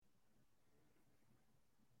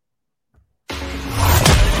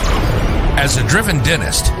As a driven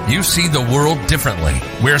dentist, you see the world differently.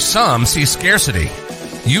 Where some see scarcity,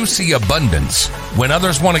 you see abundance. When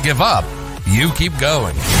others want to give up, you keep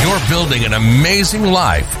going. You're building an amazing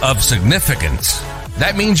life of significance.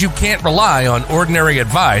 That means you can't rely on ordinary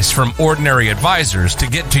advice from ordinary advisors to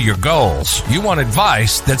get to your goals. You want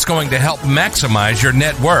advice that's going to help maximize your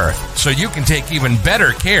net worth so you can take even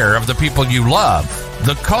better care of the people you love,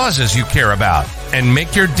 the causes you care about, and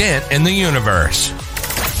make your dent in the universe.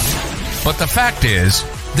 But the fact is,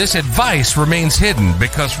 this advice remains hidden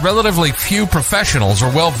because relatively few professionals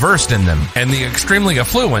are well versed in them, and the extremely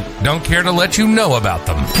affluent don't care to let you know about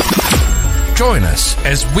them. Join us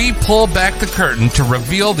as we pull back the curtain to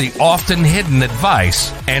reveal the often hidden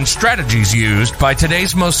advice and strategies used by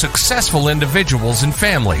today's most successful individuals and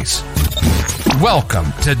families.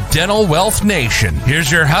 Welcome to Dental Wealth Nation.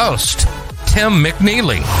 Here's your host, Tim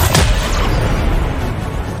McNeely.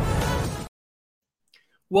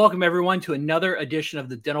 Welcome, everyone, to another edition of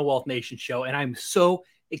the Dental Wealth Nation show. And I'm so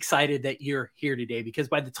excited that you're here today because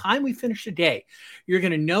by the time we finish today, you're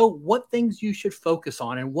going to know what things you should focus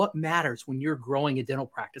on and what matters when you're growing a dental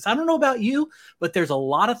practice. I don't know about you, but there's a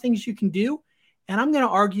lot of things you can do. And I'm going to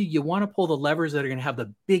argue you want to pull the levers that are going to have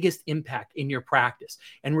the biggest impact in your practice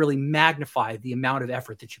and really magnify the amount of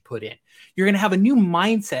effort that you put in. You're going to have a new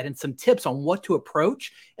mindset and some tips on what to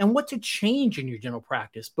approach and what to change in your dental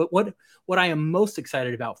practice. But what I am most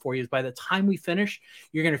excited about for you is by the time we finish,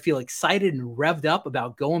 you're going to feel excited and revved up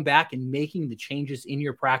about going back and making the changes in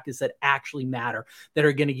your practice that actually matter, that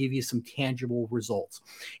are going to give you some tangible results.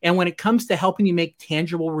 And when it comes to helping you make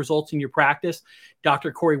tangible results in your practice,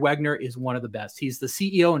 Dr. Kory Wegner is one of the best. He's the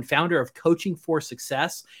CEO and founder of Coaching for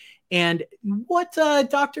Success. And what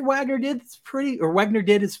Dr. Wegner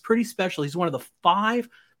did is pretty special. He's one of the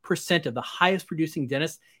 5% of the highest producing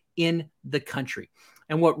dentists in the country.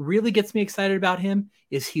 And what really gets me excited about him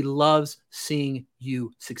is he loves seeing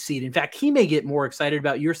you succeed. In fact, he may get more excited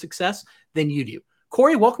about your success than you do.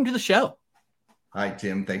 Kory, welcome to the show. Hi,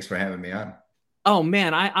 Tim. Thanks for having me on. Oh,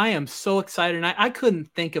 man, I am so excited. And I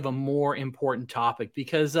couldn't think of a more important topic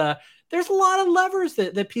because there's a lot of levers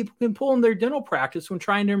that people can pull in their dental practice when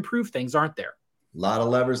trying to improve things, aren't there? A lot of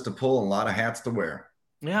levers to pull and a lot of hats to wear.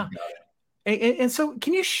 Yeah. And so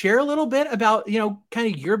can you share a little bit about,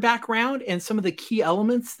 kind of your background and some of the key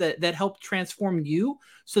elements that helped transform you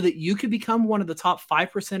so that you could become one of the top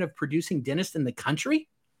 5% of producing dentists in the country?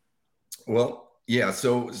 Well, yeah.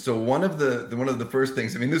 So one of the first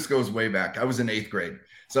things, this goes way back. I was in 8th grade.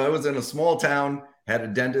 So I was in a small town, had a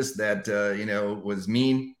dentist that, was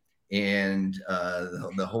mean, and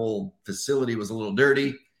the whole facility was a little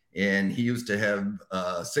dirty. And he used to have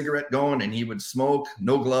a cigarette going and he would smoke,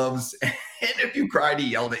 no gloves. And if you cried, he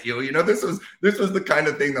yelled at you. This was the kind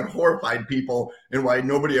of thing that horrified people and why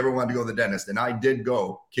nobody ever wanted to go to the dentist. And I did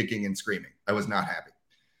go kicking and screaming. I was not happy.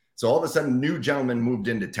 So all of a sudden, a new gentleman moved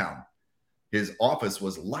into town. His office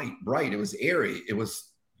was light, bright. It was airy. It was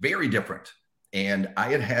very different. And I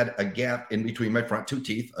had a gap in between my front 2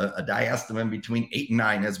 teeth, a diastema between 8 and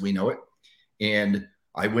 9 as we know it. And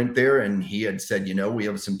I went there and he had said, we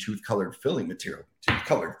have some tooth-colored filling material.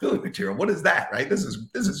 Tooth-colored filling material. What is that, right? This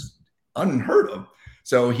is unheard of.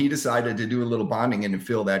 So he decided to do a little bonding and to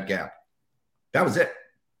fill that gap. That was it.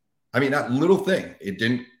 That little thing, it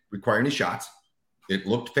didn't require any shots. It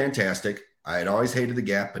looked fantastic. I had always hated the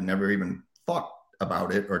gap and never even thought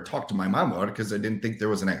about it or talked to my mom about it because I didn't think there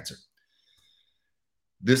was an answer.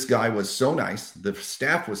 This guy was so nice. The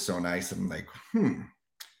staff was so nice. I'm like,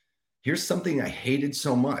 here's something I hated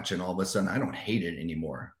so much. And all of a sudden, I don't hate it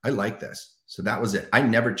anymore. I like this. So that was it. I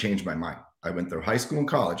never changed my mind. I went through high school and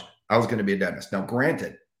college. I was going to be a dentist. Now,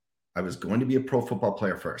 granted, I was going to be a pro football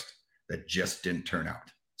player first. That just didn't turn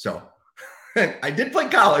out. So I did play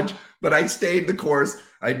college, but I stayed the course.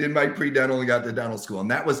 I did my pre-dental and got to dental school.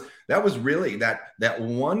 And that was really that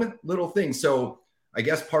one little thing. So I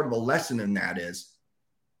guess part of the lesson in that is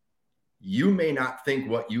you may not think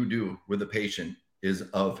what you do with a patient is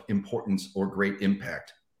of importance or great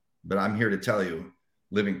impact, but I'm here to tell you,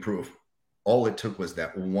 living proof, all it took was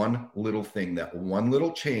that one little thing, that one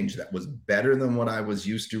little change that was better than what I was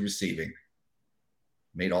used to receiving,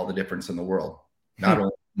 made all the difference in the world.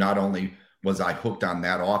 Not only was I hooked on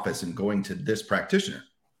that office and going to this practitioner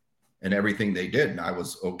and everything they did, and I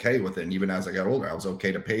was okay with it. And even as I got older, I was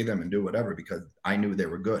okay to pay them and do whatever because I knew they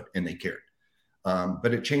were good and they cared.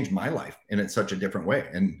 But it changed my life in such a different way.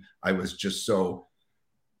 And I was just so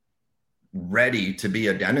ready to be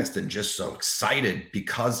a dentist and just so excited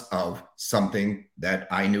because of something that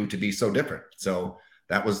I knew to be so different. So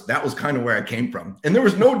that was kind of where I came from. And there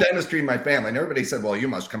was no dentistry in my family. And everybody said, well, you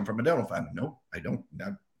must come from a dental family. No, I don't.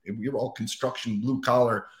 We were all construction, blue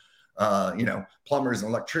collar, plumbers and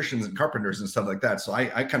electricians and carpenters and stuff like that. So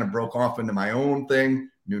I kind of broke off into my own thing,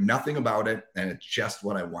 knew nothing about it, and it's just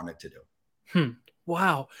what I wanted to do.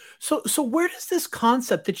 Wow. So where does this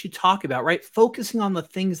concept that you talk about, right, focusing on the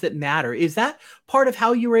things that matter, is that part of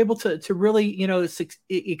how you were able to really,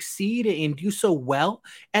 exceed and do so well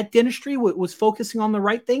at dentistry? Was focusing on the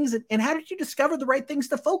right things? And how did you discover the right things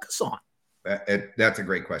to focus on? That's a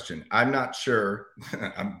great question. I'm not sure.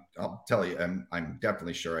 I'll tell you, I'm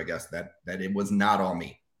definitely sure, I guess, that it was not all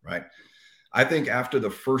me, right? I think after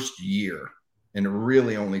the first year, and it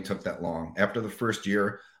really only took that long, after the first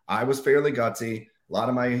year, I was fairly gutsy. A lot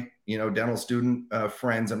of my, dental student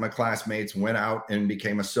friends and my classmates went out and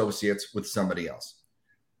became associates with somebody else.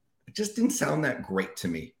 It just didn't sound that great to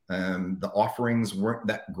me. The offerings weren't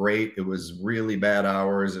that great. It was really bad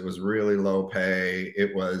hours. It was really low pay.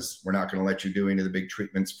 It was, we're not going to let you do any of the big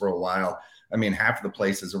treatments for a while. I mean, half of the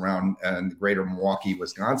places around the greater Milwaukee,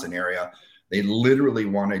 Wisconsin area, they literally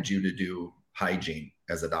wanted you to do hygiene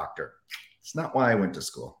as a doctor. It's not why I went to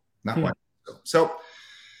school. Not why. So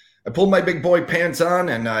I pulled my big boy pants on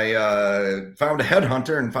and I found a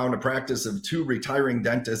headhunter and found a practice of 2 retiring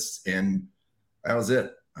dentists, and that was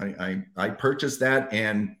it. I purchased that,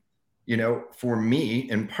 and for me,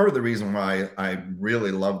 and part of the reason why I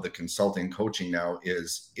really love the consulting coaching now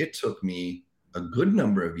is it took me a good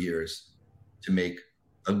number of years to make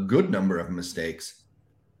a good number of mistakes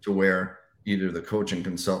to where either the coach and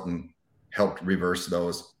consultant helped reverse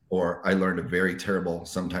those, or I learned a very terrible,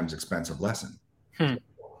 sometimes expensive lesson.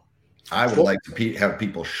 I would like to have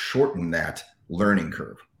people shorten that learning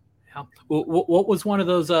curve. Yeah. What was one of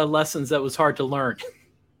those lessons that was hard to learn?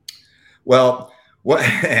 Well, one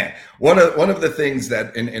of the things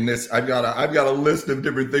that in this, I've got a list of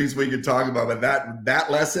different things we could talk about, but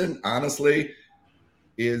that lesson, honestly,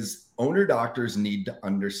 is owner doctors need to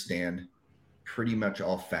understand pretty much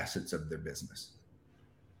all facets of their business.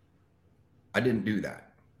 I didn't do that.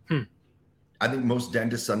 I think most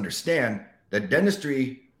dentists understand that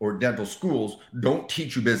dentistry or dental schools don't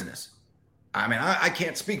teach you business. I mean, I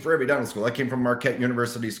can't speak for every dental school. I came from Marquette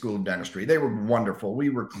University School of Dentistry. They were wonderful. We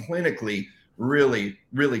were clinically really,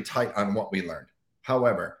 really tight on what we learned.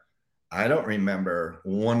 However, I don't remember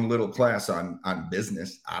one little class on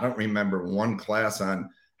business. I don't remember one class on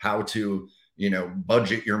how to,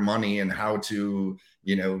 budget your money and how to,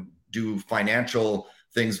 do financial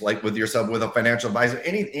things like with yourself, with a financial advisor,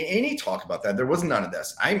 any talk about that. There was none of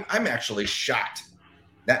this. I'm actually shocked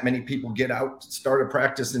that many people get out, start a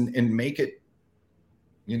practice and make it,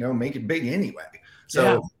 make it big anyway.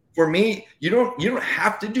 So for me, you don't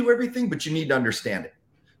have to do everything, but you need to understand it.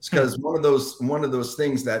 It's because one of those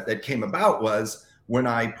things that came about was when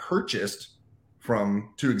I purchased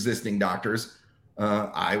from 2 existing doctors,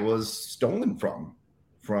 I was stolen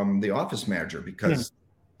from the office manager because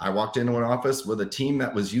I walked into an office with a team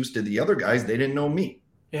that was used to the other guys. They didn't know me.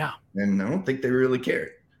 Yeah. And I don't think they really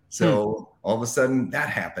cared. So all of a sudden that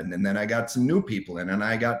happened. And then I got some new people in and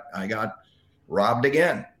I got robbed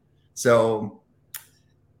again. So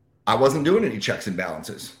I wasn't doing any checks and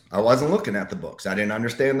balances. I wasn't looking at the books. I didn't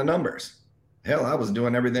understand the numbers. Hell, I was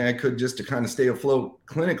doing everything I could just to kind of stay afloat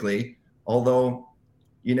clinically. Although,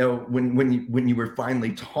 when you were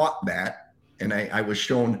finally taught that, and I was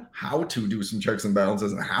shown how to do some checks and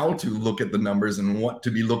balances and how to look at the numbers and what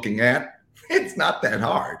to be looking at, it's not that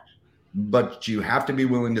hard. But you have to be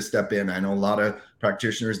willing to step in. I know a lot of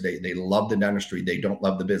practitioners, they love the dentistry. They don't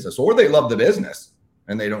love the business, or they love the business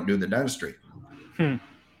and they don't do the dentistry.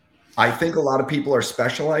 I think a lot of people are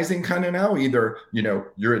specializing kind of now. Either,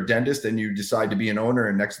 you're a dentist and you decide to be an owner,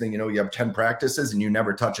 and next thing you know, you have 10 practices and you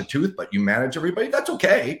never touch a tooth, but you manage everybody. That's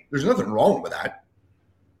okay. There's nothing wrong with that.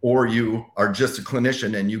 Or you are just a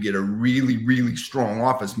clinician and you get a really, really strong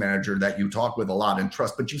office manager that you talk with a lot and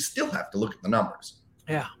trust, but you still have to look at the numbers.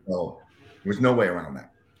 Yeah. So there's no way around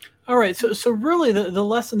that. All right. So really the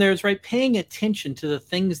lesson there is, right, paying attention to the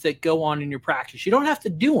things that go on in your practice. You don't have to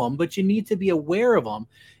do them, but you need to be aware of them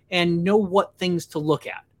and know what things to look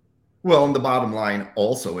at. Well, and the bottom line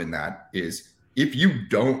also in that is, if you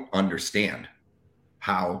don't understand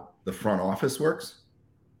how the front office works,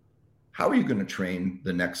 how are you going to train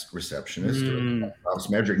the next receptionist or office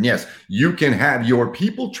manager? And yes, you can have your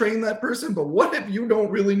people train that person, but what if you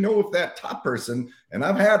don't really know if that top person, and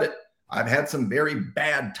I've had some very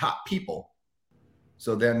bad top people.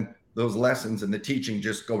 So then those lessons and the teaching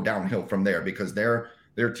just go downhill from there, because they're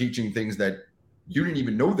teaching things that you didn't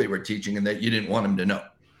even know they were teaching and that you didn't want them to know.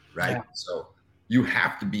 Right. Yeah. So you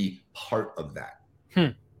have to be part of that.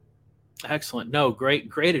 Excellent. No,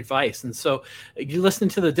 great advice. And so you listen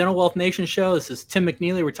to the Dental Wealth Nation show. This is Tim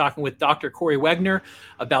McNeely. We're talking with Dr. Kory Wegner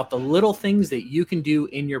about the little things that you can do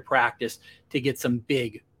in your practice to get some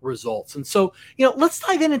big results. And so, let's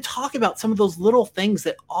dive in and talk about some of those little things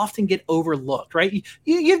that often get overlooked, right?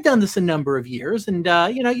 You've done this a number of years, and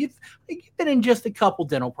you've been in just a couple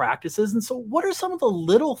dental practices. And so what are some of the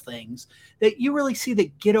little things that you really see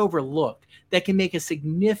that get overlooked that can make a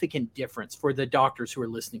significant difference for the doctors who are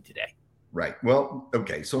listening today? Right. Well,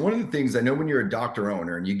 okay. So one of the things I know when you're a doctor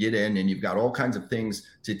owner and you get in and you've got all kinds of things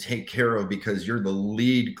to take care of because you're the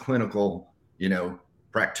lead clinical,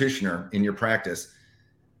 practitioner in your practice,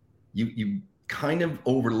 you kind of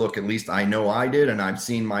overlook, at least I know I did, and I've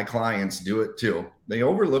seen my clients do it too. They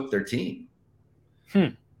overlook their team.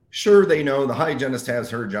 Sure, they know the hygienist has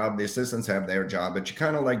her job, the assistants have their job, but you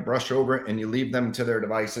kind of like brush over it and you leave them to their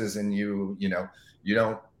devices, and you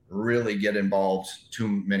don't really get involved too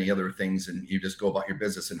many other things, and you just go about your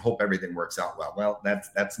business and hope everything works out well. Well,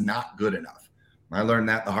 that's not good enough. I learned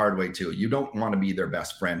that the hard way too. You don't want to be their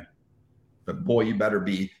best friend, but boy, you better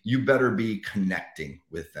be connecting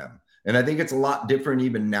with them. And I think it's a lot different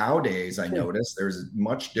even nowadays. I notice there's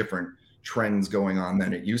much different trends going on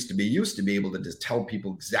than it used to be. You used to be able to just tell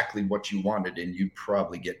people exactly what you wanted and you'd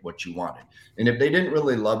probably get what you wanted. And if they didn't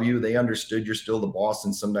really love you, they understood you're still the boss,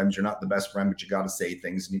 and sometimes you're not the best friend, but you got to say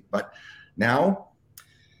things. But now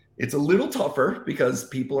it's a little tougher because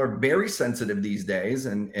people are very sensitive these days.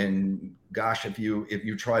 And gosh, if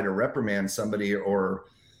you try to reprimand somebody or,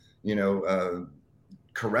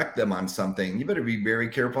 correct them on something, you better be very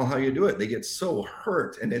careful how you do it. They get so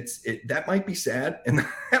hurt, and that might be sad and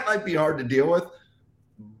that might be hard to deal with,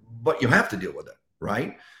 but you have to deal with it,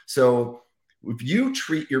 right? So if you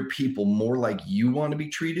treat your people more like you want to be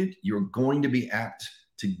treated, you're going to be apt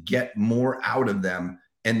to get more out of them,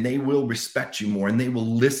 and they will respect you more and they will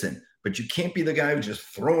listen. But you can't be the guy who's just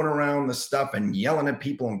throwing around the stuff and yelling at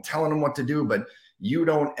people and telling them what to do, but you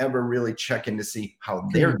don't ever really check in to see how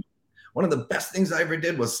they're doing. One of the best things I ever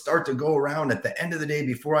did was start to go around at the end of the day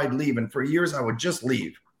before I'd leave. And for years, I would just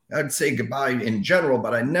leave. I'd say goodbye in general,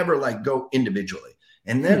 but I never go individually.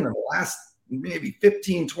 And then in the last maybe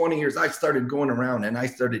 15, 20 years, I started going around and I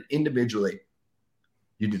started individually.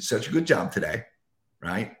 You did such a good job today,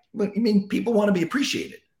 right? Look, people want to be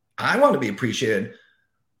appreciated. I want to be appreciated,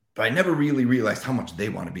 but I never really realized how much they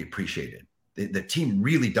want to be appreciated. The team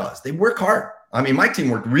really does. They work hard. My team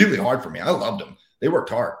worked really hard for me. I loved them. They worked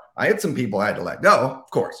hard. I had some people I had to let go,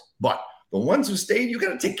 of course, but the ones who stayed, you got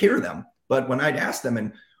to take care of them. But when I'd ask them,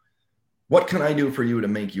 and what can I do for you to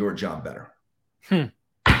make your job better?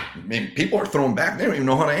 People are throwing back. They don't even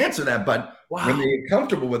know how to answer that. But when they get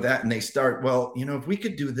comfortable with that and they start, well, if we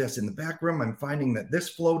could do this in the back room, I'm finding that this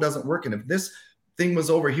flow doesn't work. And if this thing was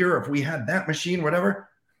over here, if we had that machine, whatever,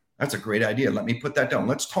 that's a great idea. Let me put that down.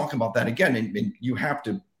 Let's talk about that again. And you have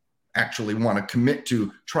to actually want to commit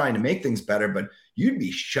to trying to make things better, but you'd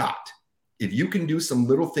be shocked if you can do some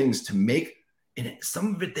little things to make, and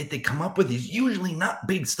some of it that they come up with is usually not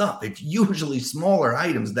big stuff. It's usually smaller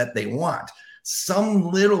items that they want.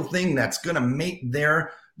 Some little thing that's going to make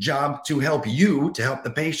their job to help you, to help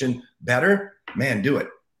the patient better, man, do it.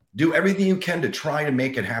 Do everything you can to try to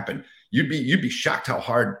make it happen. You'd be shocked how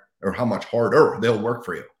hard or how much harder they'll work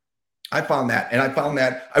for you. I found that. And I found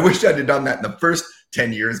that I wish I'd have done that in the first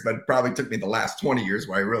 10 years, but it probably took me the last 20 years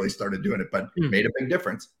where I really started doing it, but it made a big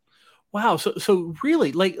difference. Wow. So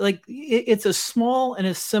really like it's as small and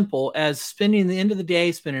as simple as spending the end of the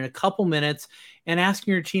day, spending a couple minutes and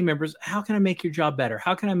asking your team members, how can I make your job better?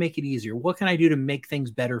 How can I make it easier? What can I do to make things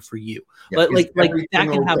better for you? Yeah, like that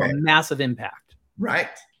can have a massive impact. Right.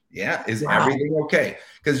 Yeah. Is everything okay?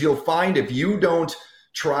 Because you'll find if you don't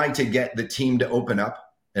try to get the team to open up,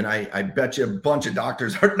 and I bet you a bunch of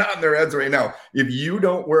doctors are nodding their heads right now. If you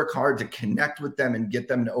don't work hard to connect with them and get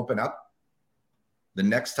them to open up, the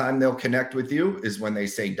next time they'll connect with you is when they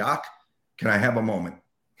say, Doc, can I have a moment?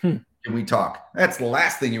 Can we talk? That's the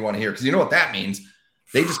last thing you want to hear, because you know what that means.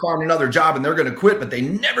 They just found another job and they're going to quit, but they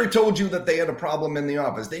never told you that they had a problem in the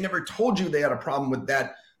office. They never told you they had a problem with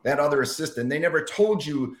that other assistant. They never told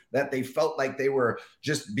you that they felt like they were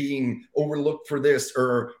just being overlooked for this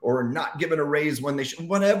or not given a raise when they should,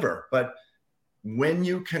 whatever. But when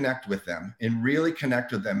you connect with them and really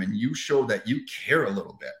connect with them and you show that you care a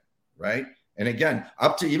little bit, right? And again,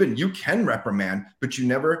 up to even you can reprimand, but you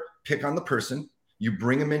never pick on the person. You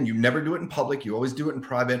bring them in. You never do it in public. You always do it in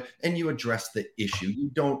private, and you address the issue. You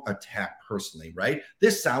don't attack personally, right?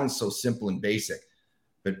 This sounds so simple and basic,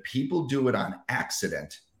 but people do it on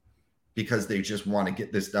accident because they just want to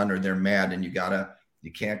get this done or they're mad, and you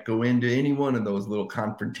can't go into any one of those little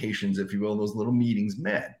confrontations, if you will, those little meetings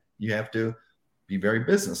mad. you have to be very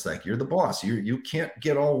businesslike. You're the boss. You can't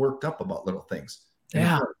get all worked up about little things.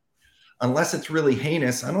 Yeah. Unless it's really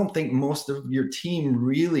heinous, I don't think most of your team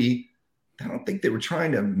really, I don't think they were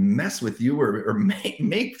trying to mess with you or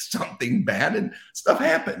make something bad, and stuff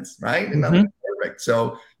happens, right? And nothing's perfect.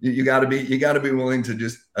 So you got to be willing to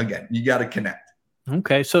just, again, you got to connect.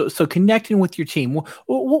 Okay. So connecting with your team,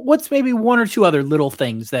 what's maybe one or two other little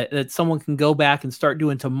things that someone can go back and start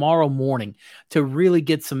doing tomorrow morning to really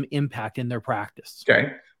get some impact in their practice?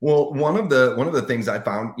 Okay. Well, one of the things I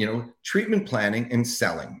found, treatment planning and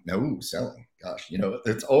selling. No, selling. Gosh,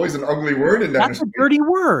 it's always an ugly word in dentistry. That's a dirty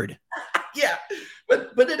word. Yeah,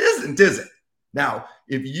 but it isn't, is it? Now,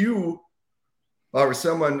 if you or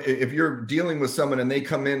someone, if you're dealing with someone and they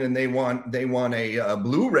come in and they want a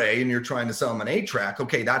Blu-ray and you're trying to sell them an 8-track,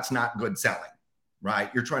 okay, that's not good selling, right?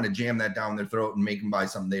 You're trying to jam that down their throat and make them buy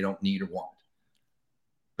something they don't need or want.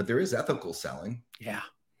 But there is ethical selling. Yeah.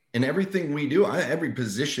 And everything we do, every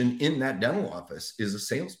position in that dental office is a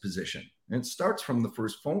sales position. And it starts from the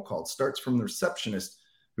first phone call. It starts from the receptionist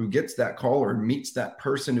who gets that call or meets that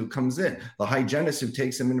person who comes in, the hygienist who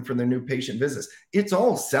takes them in for their new patient visits. It's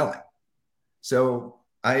all selling. So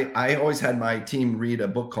I always had my team read a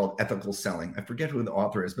book called Ethical Selling. I forget who the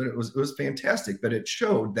author is, but it was fantastic. But it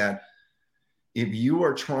showed that if you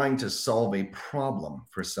are trying to solve a problem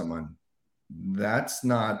for someone, that's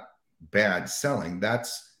not bad selling.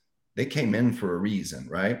 They came in for a reason,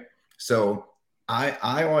 right? So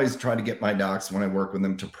I always try to get my docs when I work with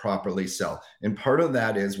them to properly sell. And part of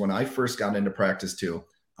that is when I first got into practice too,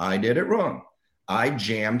 I did it wrong. I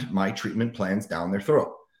jammed my treatment plans down their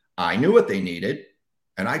throat. I knew what they needed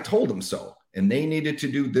and I told them so. And they needed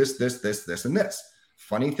to do this, and this.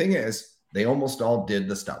 Funny thing is, they almost all did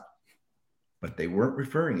the stuff, but they weren't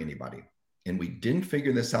referring anybody. And we didn't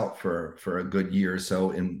figure this out for a good year or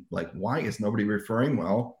so. And why is nobody referring?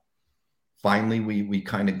 Well, finally, we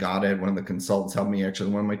kind of got it. One of the consultants helped me.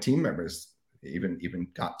 Actually, one of my team members even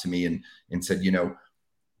got to me and said,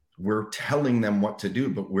 we're telling them what to do,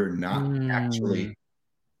 but we're not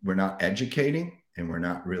we're not educating and we're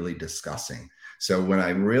not really discussing. So when I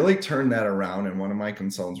really turned that around, and one of my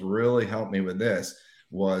consultants really helped me with this,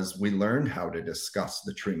 was we learned how to discuss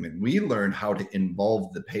the treatment. We learned how to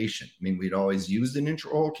involve the patient. I mean, we'd always used an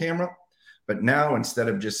intraoral camera, but now instead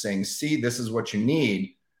of just saying, see, this is what you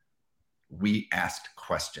need, we asked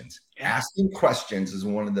questions. Asking questions is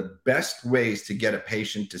one of the best ways to get a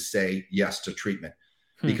patient to say yes to treatment.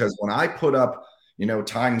 Because when I put up,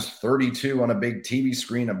 times 32 on a big TV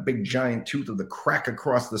screen, a big giant tooth with a crack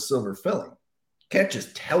across the silver filling, can't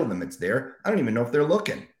just tell them it's there. I don't even know if they're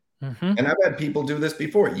looking. And I've had people do this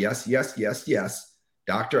before. Yes.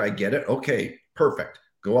 Doctor, I get it. Okay, perfect.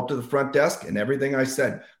 Go up to the front desk and everything I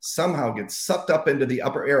said somehow gets sucked up into the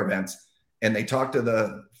upper air vents. And they talk to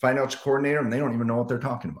the financial coordinator and they don't even know what they're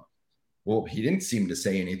talking about. Well, he didn't seem to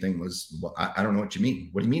say anything well, I don't know what you mean.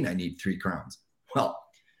 What do you mean I need 3 crowns? Well,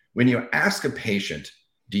 when you ask a patient,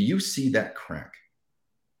 do you see that crack?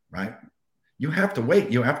 Right? You have to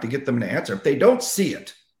wait. You have to get them to answer. If they don't see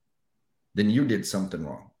it, then you did something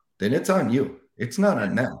wrong. Then it's on you. It's not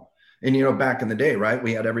on them. And, back in the day, right,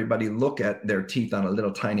 we had everybody look at their teeth on a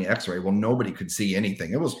little tiny x-ray. Well, nobody could see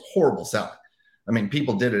anything. It was horrible selling. I mean,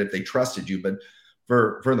 people did it if they trusted you, but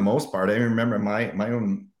for the most part, I remember my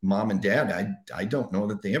own mom and dad, I don't know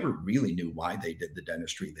that they ever really knew why they did the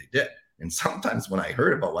dentistry they did. And sometimes when I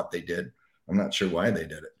heard about what they did, I'm not sure why they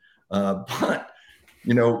did it. But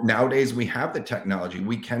nowadays we have the technology.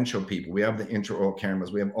 We can show people. We have the intraoral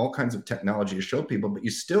cameras. We have all kinds of technology to show people, but you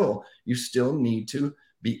still need to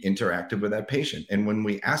be interactive with that patient. And when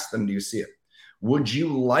we ask them, do you see it? Would you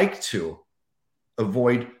like to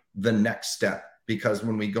avoid the next step? Because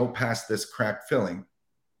when we go past this crack filling,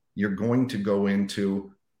 you're going to go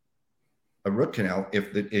into a root canal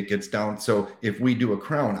if it gets down. So if we do a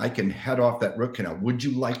crown, I can head off that root canal. Would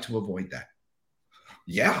you like to avoid that?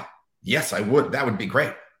 Yeah. Yes, I would. That would be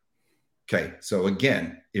great. Okay. So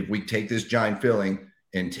again, if we take this giant filling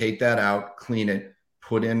and take that out, clean it,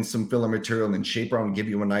 put in some filler material and then shape around and give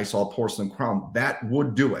you a nice all porcelain crown, that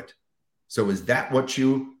would do it. So is that what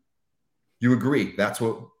you agree? That's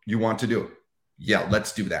what you want to do? Yeah,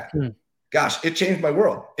 let's do that. Gosh, it changed my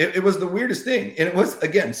world. It was the weirdest thing. And it was,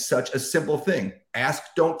 again, such a simple thing. Ask,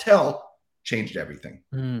 don't tell, changed everything.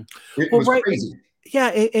 It was crazy. Yeah.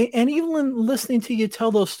 And even listening to you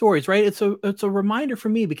tell those stories, right? It's a reminder for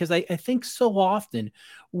me, because I think so often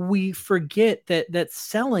we forget that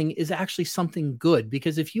selling is actually something good.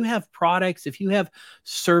 Because if you have products, if you have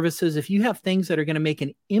services, if you have things that are going to make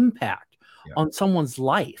an impact on someone's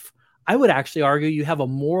life, I would actually argue you have a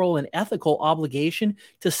moral and ethical obligation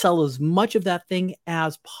to sell as much of that thing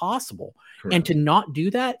as possible. Correct. And to not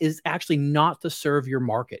do that is actually not to serve your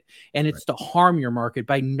market. And it's to harm your market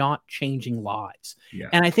by not changing lives. Yeah.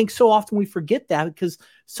 And I think so often we forget that because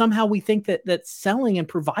somehow we think that selling and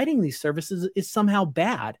providing these services is somehow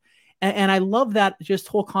bad. And I love that just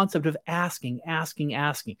whole concept of asking.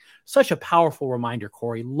 Such a powerful reminder,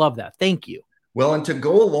 Kory. Love that. Thank you. Well, and to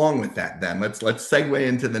go along with that, then let's segue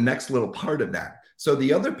into the next little part of that. So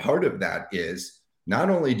the other part of that is not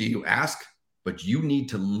only do you ask, but you need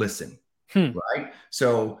to listen, right?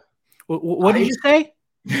 So what did you say?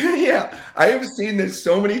 Yeah, I have seen this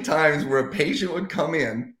so many times where a patient would come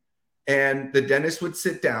in and the dentist would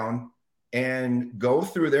sit down and go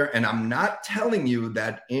through there. And I'm not telling you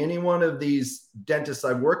that any one of these dentists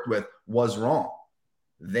I've worked with was wrong.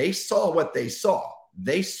 They saw what they saw.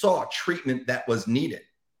 They saw treatment that was needed.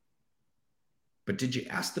 But did you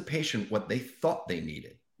ask the patient what they thought they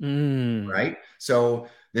needed? Right? So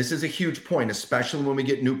this is a huge point, especially when we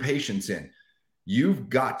get new patients in. You've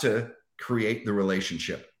got to create the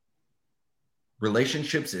relationship.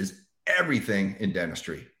 Relationships is everything in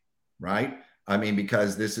dentistry, right? I mean,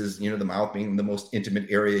 because this is, the mouth being the most intimate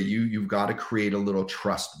area, you've got to create a little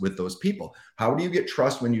trust with those people. How do you get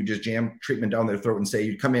trust when you just jam treatment down their throat and say,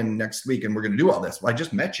 you come in next week and we're going to do all this? Well, I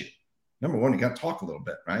just met you. Number one, you got to talk a little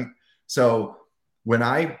bit, right? So when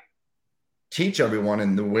I teach everyone,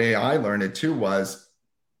 and the way I learned it too was,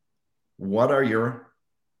 what are your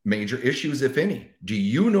major issues, if any? Do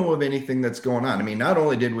you know of anything that's going on? I mean, not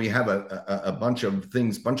only did we have a bunch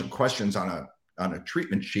of questions on a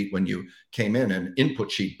treatment sheet when you came in, an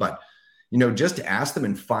input sheet, but just to ask them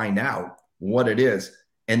and find out what it is.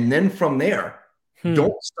 And then from there,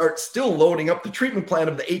 don't start still loading up the treatment plan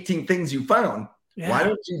of the 18 things you found. Yeah. Why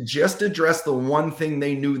don't you just address the one thing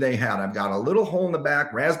they knew they had? I've got a little hole in the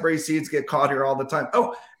back. Raspberry seeds get caught here all the time.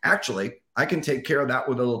 Oh, actually, I can take care of that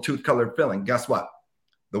with a little tooth colored filling. Guess what?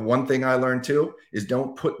 The one thing I learned too is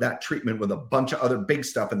don't put that treatment with a bunch of other big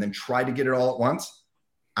stuff and then try to get it all at once.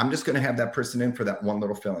 I'm just going to have that person in for that one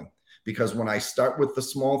little filling, because when I start with the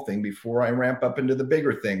small thing before I ramp up into the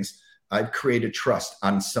bigger things, I've created trust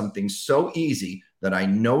on something so easy that I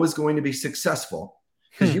know is going to be successful.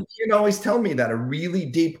 Because you can't always tell me that a really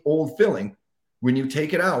deep old filling, when you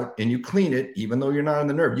take it out and you clean it, even though you're not on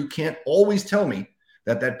the nerve, you can't always tell me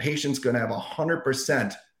that patient's going to have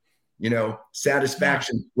 100%,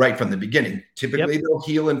 satisfaction right from the beginning. Typically, they'll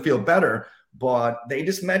heal and feel better. But they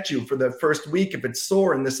just met you for the first week. If it's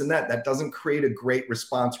sore and this and that doesn't create a great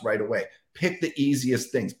response right away. Pick the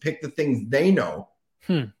easiest things. Pick the things they know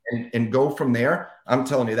and go from there. I'm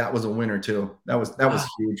telling you, that was a winner too. That was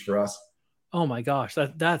huge for us. Oh my gosh,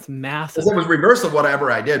 that's massive. It was reverse of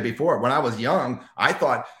whatever I did before. When I was young, I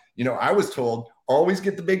thought, I was told, always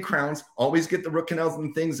get the big crowns, always get the root canals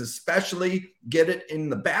and things, especially get it in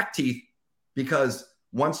the back teeth, because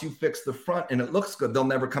once you fix the front and it looks good, they'll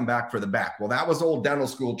never come back for the back. Well, that was old dental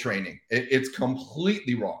school training. It's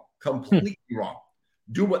completely wrong. Completely wrong.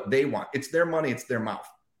 Do what they want. It's their money. It's their mouth.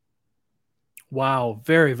 Wow.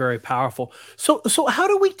 Very, very powerful. So how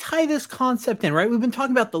do we tie this concept in, right? We've been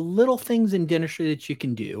talking about the little things in dentistry that you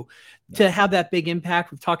can do to have that big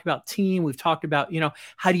impact. We've talked about team. We've talked about,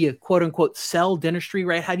 how do you quote unquote sell dentistry,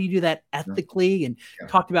 right? How do you do that ethically? And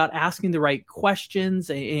talked about asking the right questions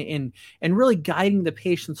and really guiding the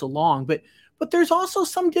patients along. But there's also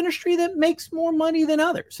some dentistry that makes more money than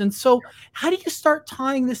others. And so how do you start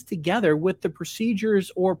tying this together with the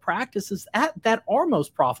procedures or practices that are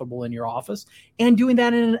most profitable in your office and doing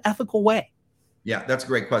that in an ethical way? Yeah, that's a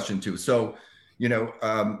great question too. So,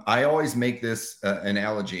 I always make this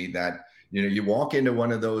analogy that, you walk into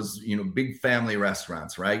one of those, big family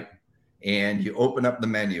restaurants, right? And you open up the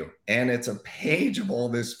menu and it's a page of all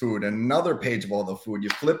this food, another page of all the food. You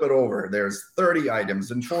flip it over. There's 30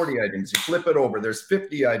 items and 40 items. You flip it over. There's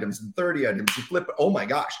 50 items and 30 items. You flip it. Oh my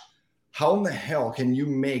gosh. How in the hell can you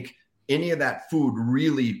make any of that food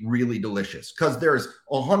really, really delicious? Because there's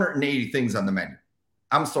 180 things on the menu.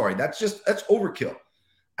 I'm sorry. That's overkill.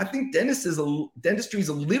 I think dentistry is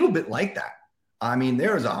a little bit like that. I mean,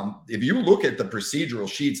 if you look at the procedural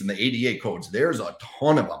sheets and the ADA codes, there's a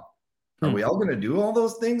ton of them. Are we all going to do all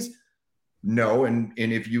those things? No. And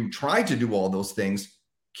if you try to do all those things,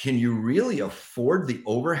 can you really afford the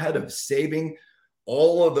overhead of saving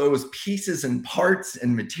all of those pieces and parts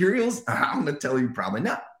and materials? I'm going to tell you, probably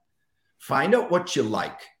not. Find out what you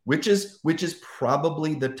like, which is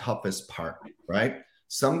probably the toughest part, right?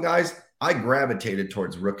 Some guys, I gravitated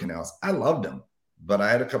towards root canals. I loved them, but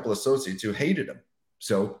I had a couple associates who hated them.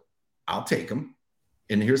 So I'll take them.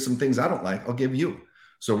 And here's some things I don't like. I'll give you.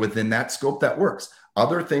 So within that scope, that works.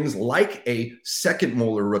 Other things like a second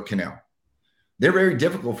molar root canal, they're very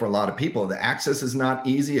difficult for a lot of people. The access is not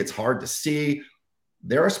easy. It's hard to see.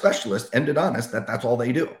 They're a specialist, and to be honest, that's all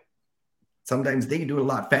they do. Sometimes they can do it a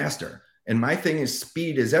lot faster. And my thing is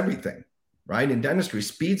speed is everything, right? In dentistry,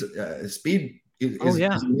 speed is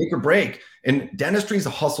make or break. And dentistry is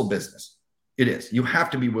a hustle business. It is. You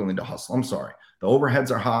have to be willing to hustle. I'm sorry. The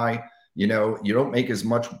overheads are high. You know, you don't make as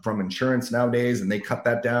much from insurance nowadays, and they cut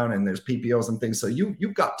that down, and there's PPOs and things. So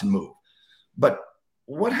you've got to move. But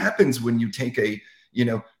what happens when you take a,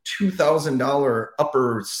 $2,000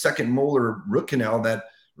 upper second molar root canal that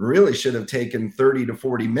really should have taken 30 to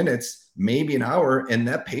 40 minutes, maybe an hour, and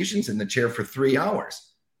that patient's in the chair for 3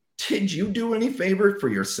 hours? Did you do any favor for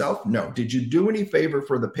yourself? No. Did you do any favor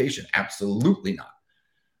for the patient? Absolutely not.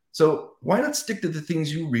 So why not stick to the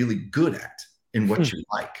things you're really good at and what you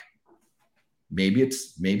like? Maybe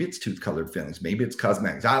it's tooth colored fillings. Maybe it's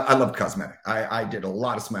cosmetics. I love cosmetic. I did a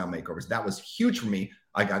lot of smile makeovers. That was huge for me.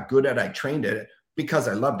 I got good at it. I trained at it because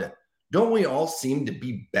I loved it. Don't we all seem to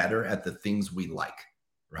be better at the things we like,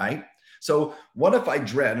 right? So what if I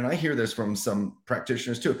dread, and I hear this from some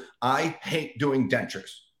practitioners too, I hate doing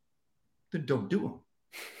dentures. Then don't do them.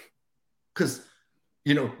 Because,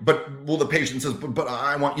 the patient says, but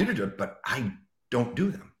I want you to do it, but I don't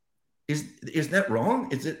do them. Is that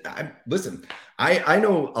wrong? Is it? Listen, I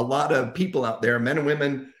know a lot of people out there, men and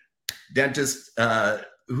women, dentists,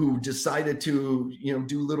 who decided to,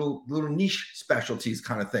 do little niche specialties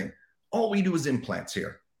kind of thing. All we do is implants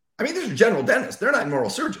here. I mean, these are general dentists. They're not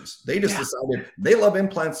neurosurgeons. They just decided they love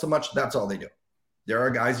implants so much. That's all they do. There are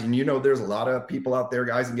guys, and there's a lot of people out there,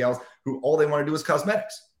 guys and gals, who all they want to do is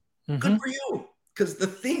cosmetics. Mm-hmm. Good for you. Because the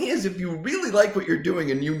thing is, if you really like what you're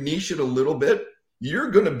doing and you niche it a little bit,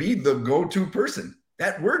 you're going to be the go-to person.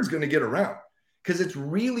 That word's going to get around because it's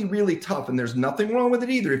really, really tough. And there's nothing wrong with it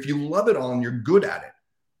either if you love it all and you're good at it.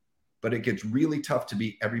 But it gets really tough to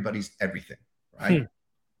be everybody's everything, right?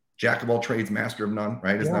 Jack of all trades, master of none,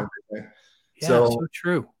 right? Isn't that what they say? Yeah, so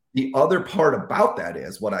true. The other part about that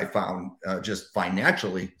is what I found just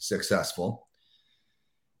financially successful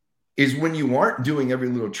is when you aren't doing every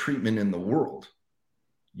little treatment in the world,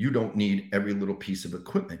 you don't need every little piece of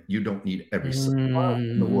equipment. You don't need every supply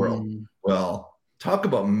in the world. Well, talk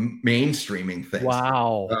about mainstreaming things.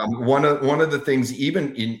 Wow. One of the things,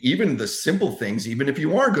 even the simple things, even if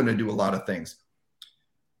you are going to do a lot of things,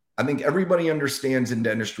 I think everybody understands in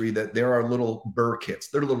dentistry that there are little burr kits.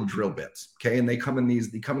 They're little drill bits, okay? And they come in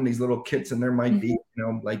these little kits, and there might be,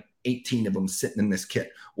 like 18 of them sitting in this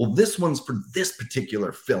kit. Well, this one's for this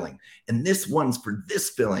particular filling, and this one's for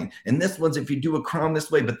this filling, and this one's if you do a crown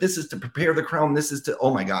this way, but this is to prepare the crown. This is to,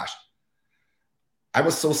 oh my gosh. I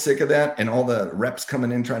was so sick of that, and all the reps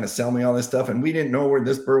coming in trying to sell me all this stuff, and we didn't know where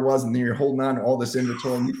this burr was, and then you're holding on to all this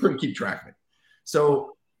inventory, and you couldn't keep track of it.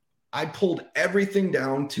 So I pulled everything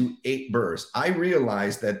down to 8 burrs. I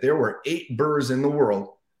realized that there were 8 burrs in the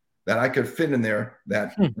world that I could fit in there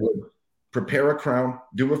that would prepare a crown,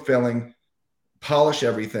 do a filling, polish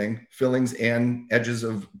everything, fillings and edges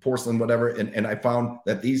of porcelain, whatever. And I found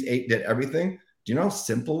that these 8 did everything. Do you know how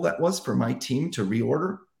simple that was for my team to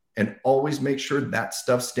reorder and always make sure that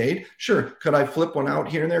stuff stayed? Sure. Could I flip one out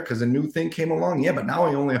here and there because a new thing came along? Yeah, but now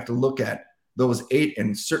I only have to look at those 8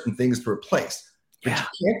 and certain things to replace. But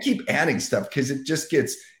you can't keep adding stuff because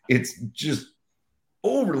it's just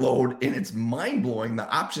overload, and it's mind-blowing the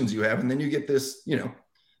options you have. And then you get this,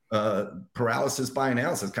 paralysis by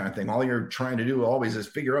analysis kind of thing. All you're trying to do always is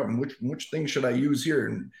figure out which thing should I use here.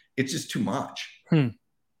 And it's just too much.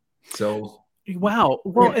 So, wow.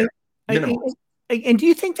 Well, and do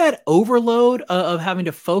you think that overload of having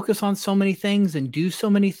to focus on so many things and do so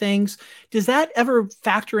many things, does that ever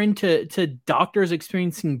factor into doctors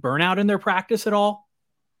experiencing burnout in their practice at all?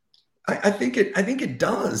 I think it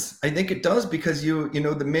does. I think it does because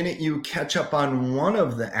the minute you catch up on one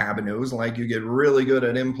of the avenues, like you get really good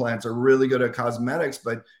at implants or really good at cosmetics,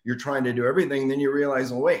 but you're trying to do everything, then you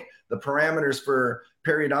realize, oh wait, the parameters for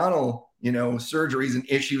periodontal surgeries and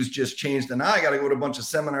issues just changed. And now I got to go to a bunch of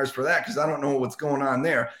seminars for that because I don't know what's going on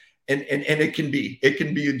there. And it can be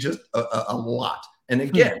just a lot. And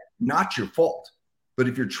again, not your fault. But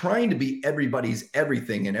if you're trying to be everybody's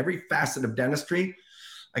everything in every facet of dentistry,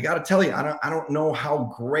 I got to tell you, I don't know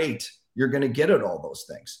how great you're going to get at all those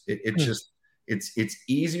things. It's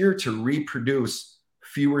easier to reproduce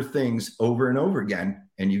fewer things over and over again,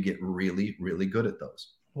 and you get really, really good at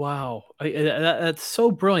those. Wow. That's so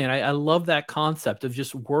brilliant. I love that concept of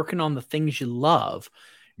just working on the things you love.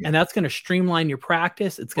 Yeah. And that's going to streamline your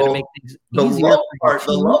practice. It's going to make things easier.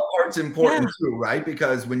 The love part's important too, right?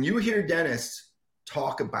 Because when you hear dentists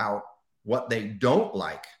talk about what they don't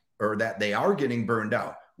like or that they are getting burned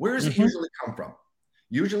out, where does it usually come from?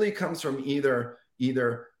 Usually it comes from either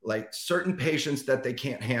like certain patients that they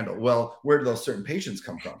can't handle. Well, where do those certain patients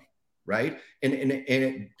come from? Right. And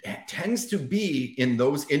it tends to be in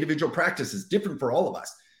those individual practices, different for all of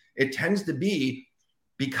us. It tends to be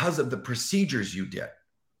because of the procedures you did.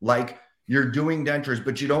 Like you're doing dentures,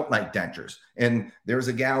 but you don't like dentures. And there's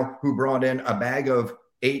a gal who brought in a bag of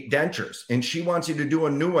 8 dentures and she wants you to do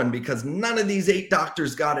a new one because none of these 8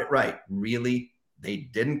 doctors got it right. Really? They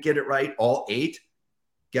didn't get it right, all 8?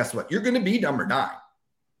 Guess what? You're going to be number 9.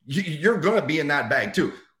 You're going to be in that bag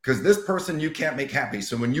too, because this person you can't make happy.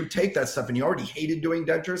 So when you take that stuff and you already hated doing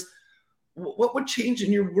dentures, what would change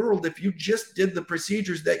in your world if you just did the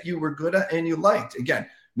procedures that you were good at and you liked? Again,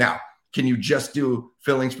 now, can you just do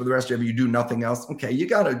fillings for the rest of you? Do nothing else? Okay, you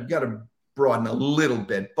gotta broaden a little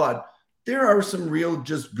bit, but there are some real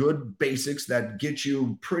just good basics that get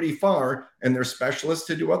you pretty far, and there's specialists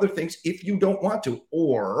to do other things if you don't want to,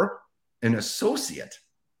 or an associate.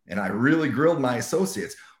 And I really grilled my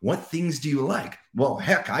associates. What things do you like? Well,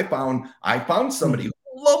 heck, I found somebody who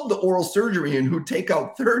loved the oral surgery and who'd take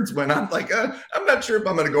out thirds when I'm like, I'm not sure if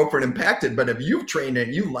I'm going to go for an impacted, but if you've trained it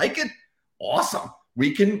and you like it, awesome.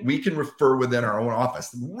 We can refer within our own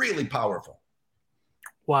office. Really powerful.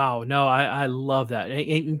 Wow. No, I love that.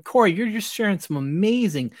 And Kory, you're just sharing some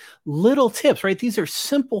amazing little tips, right? These are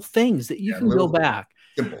simple things that you can go back.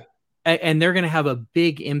 Simple. And they're going to have a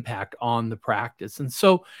big impact on the practice. And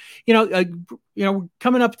so,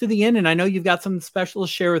 coming up to the end, and I know you've got some special to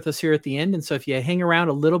share with us here at the end. And so if you hang around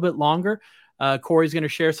a little bit longer, Kory's going to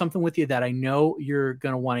share something with you that I know you're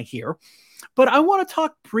going to want to hear. But I want to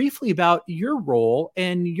talk briefly about your role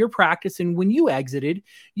and your practice. And when you exited,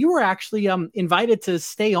 you were actually invited to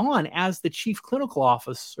stay on as the chief clinical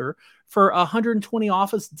officer for a 120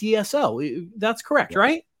 office DSO. That's correct,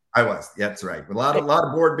 right? I was. That's right. A lot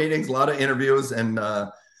of board meetings, a lot of interviews, and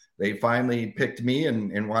they finally picked me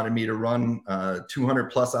and wanted me to run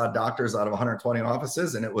 200 plus odd doctors out of 120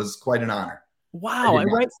 offices, and it was quite an honor. Wow!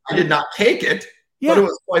 I did not take it, but it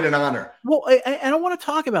was quite an honor. Well, and I want to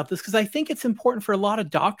talk about this because I think it's important for a lot of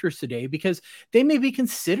doctors today because they may be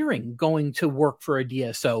considering going to work for a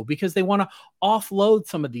DSO because they want to offload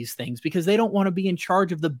some of these things because they don't want to be in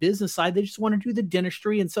charge of the business side. They just want to do the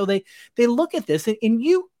dentistry. And so they look at this and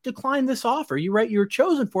you declined this offer. You were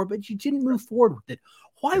chosen for it, but you didn't move forward with it.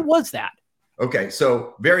 Why was that? Okay.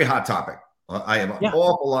 So very hot topic. I have an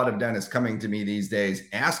awful lot of dentists coming to me these days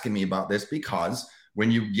asking me about this because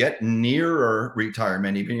when you get nearer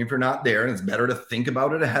retirement, even if you're not there, and it's better to think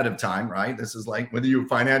about it ahead of time, right? This is like with you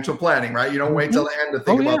financial planning, right? You don't wait till the end to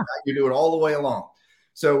think about that. You do it all the way along.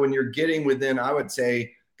 So when you're getting within, I would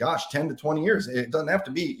say, gosh, 10 to 20 years, it doesn't have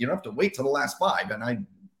to be, you don't have to wait till the last 5. And I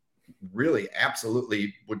really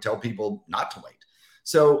absolutely would tell people not to wait.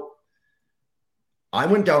 So I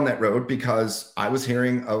went down that road because I was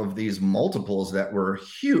hearing of these multiples that were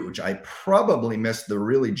huge. I probably missed the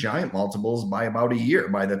really giant multiples by about a year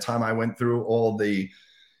by the time I went through all the,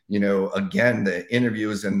 again, the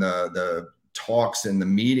interviews and the talks and the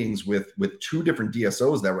meetings with 2 different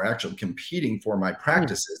DSOs that were actually competing for my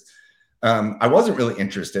practices. I wasn't really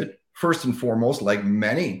interested. First and foremost, like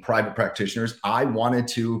many private practitioners, I wanted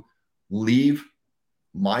to leave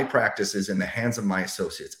my practices in the hands of my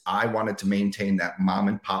associates. I wanted to maintain that mom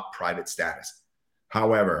and pop private status.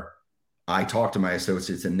 However, I talked to my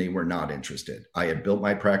associates and they were not interested. I had built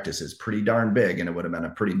my practices pretty darn big and it would have been a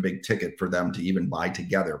pretty big ticket for them to even buy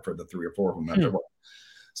together for the 3 or 4 of them.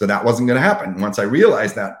 So that wasn't going to happen. Once I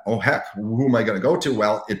realized that, oh heck, who am I going to go to?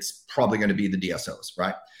 Well, it's probably going to be the DSOs,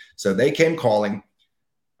 right? So they came calling.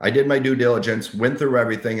 I did my due diligence, went through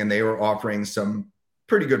everything, and they were offering some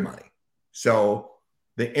pretty good money. So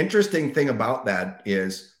the interesting thing about that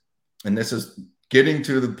is, and this is getting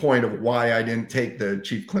to the point of why I didn't take the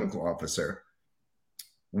chief clinical officer.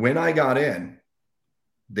 When I got in,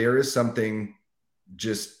 there is something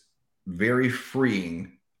just very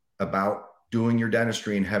freeing about doing your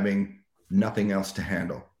dentistry and having nothing else to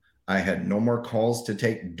handle. I had no more calls to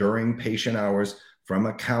take during patient hours from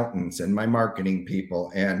accountants and my marketing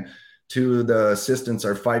people, and 2 of the assistants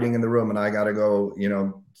are fighting in the room and I got to go,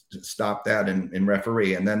 stop that and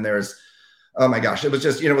referee. And then there's, oh my gosh, it was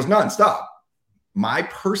just, it was nonstop. My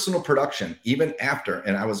personal production, even after,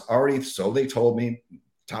 and I was already, so they told me,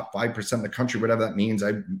 top 5% of the country, whatever that means.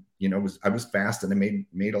 I was fast and I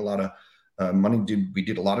made a lot of money. We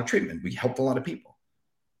did a lot of treatment. We helped a lot of people.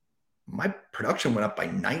 My production went up by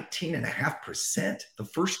 19.5% the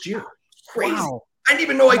first year. Crazy. Wow. I didn't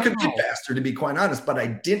even know I could get faster, to be quite honest, but I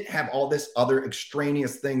didn't have all this other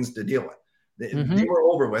extraneous things to deal with. They were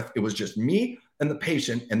over with. It was just me and the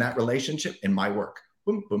patient and that relationship in my work.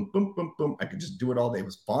 Boom, boom, boom, boom, boom. I could just do it all day. It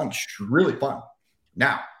was fun, really fun.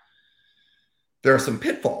 Now, there are some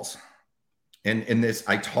pitfalls. And in this,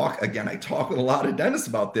 I talk with a lot of dentists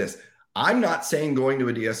about this. I'm not saying going to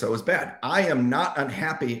a DSO is bad. I am not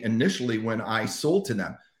unhappy initially when I sold to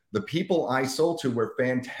them. The people I sold to were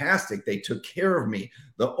fantastic. They took care of me.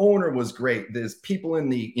 The owner was great. There's people in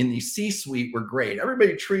the C-suite were great.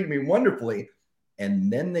 Everybody treated me wonderfully.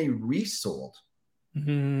 And then they resold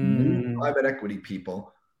new private equity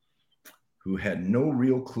people who had no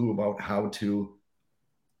real clue about how to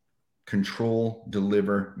control,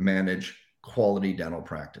 deliver, manage quality dental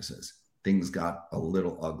practices. Things got a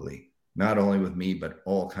little ugly, not only with me, but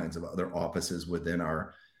all kinds of other offices within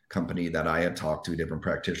our company that I had talked to, different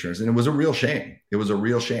practitioners. And it was a real shame. It was a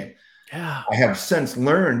real shame. Yeah. I have since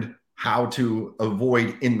learned how to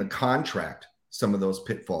avoid in the contract some of those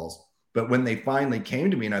pitfalls. But when they finally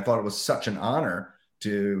came to me, and I thought it was such an honor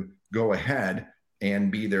to go ahead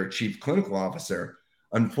and be their chief clinical officer,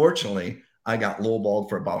 unfortunately, I got lowballed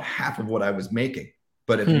for about half of what I was making.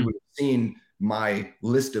 But if you would have seen my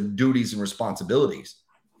list of duties and responsibilities,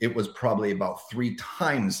 it was probably about 3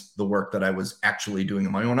 times the work that I was actually doing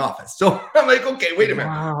in my own office. So I'm like, okay, wait a minute.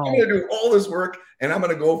 Wow. I'm going to do all this work, and I'm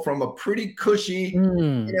going to go from a pretty cushy,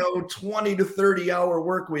 20 to 30 hour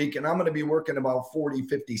work week. And I'm going to be working about 40,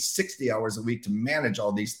 50, 60 hours a week to manage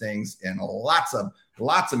all these things, and lots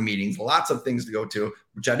of meetings, lots of things to go to,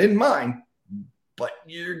 which I didn't mind. But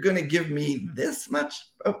you're going to give me this much?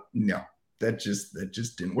 Oh, no, that just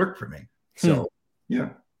didn't work for me. So yeah.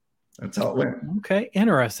 That's how it went. Okay,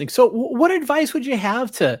 interesting. So what advice would you have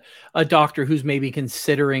to a doctor who's maybe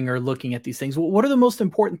considering or looking at these things? What are the most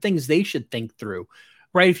important things they should think through,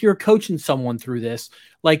 right? If you're coaching someone through this,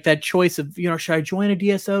 like that choice of, should I join a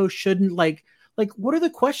DSO? Shouldn't, like what are the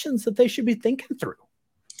questions that they should be thinking through?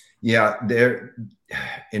 Yeah,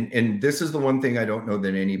 and this is the one thing I don't know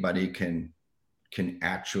that anybody can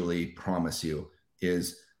actually promise you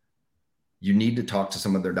is you need to talk to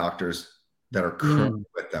some of their doctors that are currently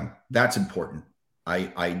with them. That's important.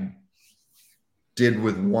 I did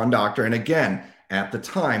with one doctor. And again, at the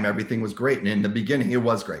time, everything was great. And in the beginning, it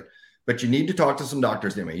was great. But you need to talk to some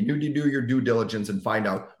doctors anyway. You need to do your due diligence and find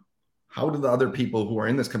out, how do the other people who are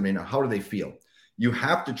in this company now, how do they feel? You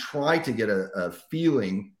have to try to get a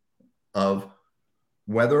feeling of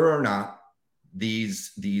whether or not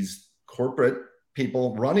these corporate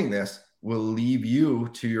people running this will leave you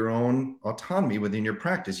to your own autonomy within your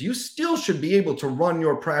practice. You still should be able to run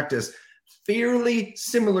your practice fairly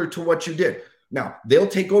similar to what you did. Now, they'll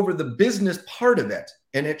take over the business part of it,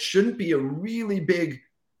 and it shouldn't be a really big,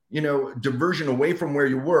 diversion away from where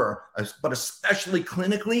you were, but especially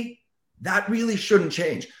clinically, that really shouldn't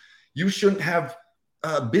change. You shouldn't have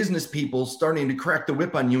business people starting to crack the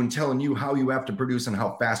whip on you and telling you how you have to produce and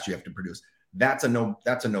how fast you have to produce. That's a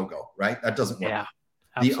no-go, right? That doesn't work. Yeah.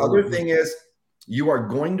 Absolutely. The other thing is you are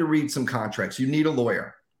going to read some contracts. You need a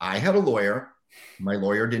lawyer. I had a lawyer. My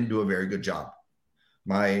lawyer didn't do a very good job.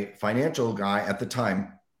 My financial guy at the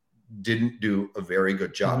time didn't do a very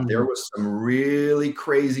good job. There was some really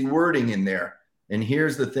crazy wording in there. And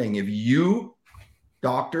here's the thing. If you,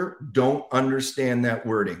 doctor, don't understand that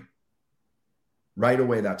wording, right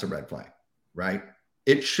away, that's a red flag, right?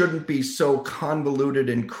 It shouldn't be so convoluted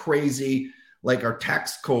and crazy like our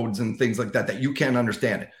tax codes and things like that you can't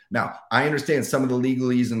understand it. Now, I understand some of the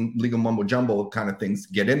legalese and legal mumbo jumbo kind of things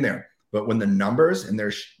get in there, but when the numbers and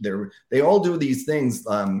they all do these things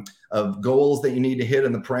of goals that you need to hit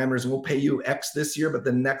and the parameters, and we'll pay you X this year, but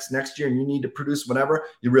then next year, and you need to produce whatever,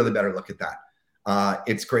 you really better look at that.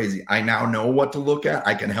 It's crazy. I now know what to look at.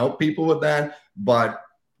 I can help people with that, but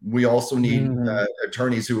we also need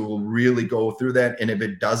attorneys who will really go through that. And if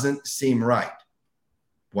it doesn't seem right,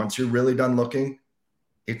 once you're really done looking,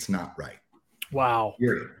 it's not right. Wow.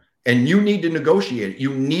 Period. And you need to negotiate it.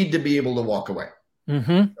 You need to be able to walk away.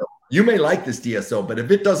 So you may like this DSO, but if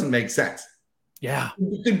it doesn't make sense,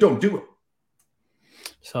 then don't do it.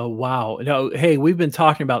 So, wow. No, hey, we've been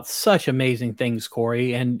talking about such amazing things,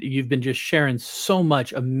 Kory, and you've been just sharing so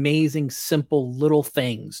much amazing, simple little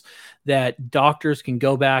things that doctors can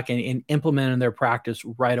go back and implement in their practice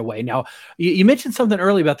right away. Now, you mentioned something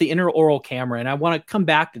earlier about the intraoral camera, and I want to come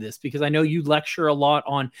back to this because I know you lecture a lot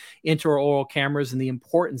on intraoral cameras and the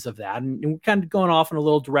importance of that. And we're kind of going off in a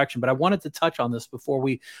little direction, but I wanted to touch on this before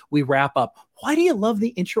we wrap up. Why do you love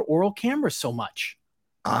the intraoral camera so much?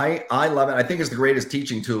 I love it. I think it's the greatest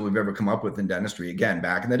teaching tool we've ever come up with in dentistry. Again,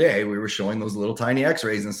 back in the day, we were showing those little tiny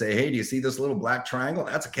x-rays and say, hey, do you see this little black triangle?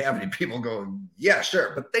 That's a cavity. People go, yeah,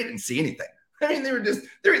 sure. But they didn't see anything. I mean,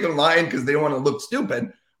 they're either lying because they don't want to look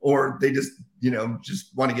stupid or they just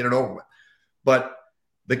want to get it over with. But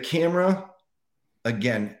the camera,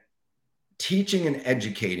 again, teaching and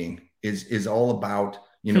educating is all about,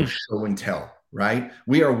 show and tell, right?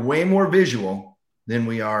 We are way more visual than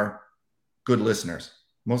we are good listeners.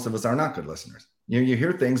 Most of us are not good listeners. You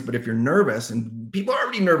hear things, but if you're nervous, and people are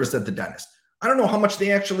already nervous at the dentist, I don't know how much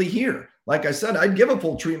they actually hear. Like I said, I'd give a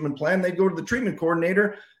full treatment plan. They'd go to the treatment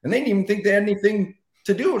coordinator and they didn't even think they had anything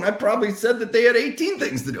to do. And I probably said that they had 18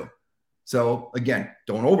 things to do. So again,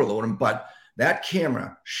 don't overload them, but that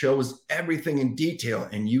camera shows everything in detail,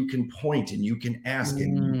 and you can point and you can ask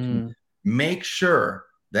and you can make sure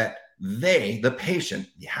that the patient,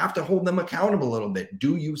 you have to hold them accountable a little bit.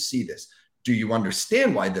 Do you see this? Do you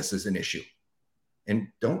understand why this is an issue? And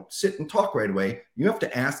don't sit and talk right away. You have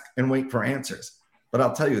to ask and wait for answers. But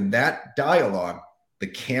I'll tell you, that dialogue, the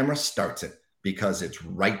camera starts it because it's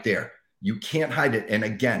right there. You can't hide it. And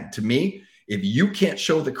again, to me, if you can't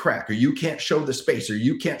show the crack, or you can't show the space, or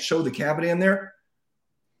you can't show the cavity in there,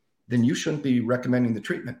 then you shouldn't be recommending the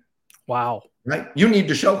treatment. Wow. Right? You need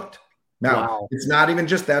to show it. Now, Wow. It's not even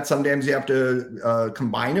just that. Sometimes you have to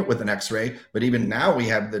combine it with an x-ray. But even now we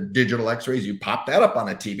have the digital x-rays. You pop that up on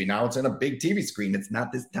a TV. Now it's in a big TV screen. It's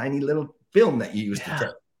not this tiny little film that you used to take.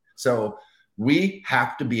 So we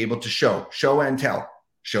have to be able to show and tell,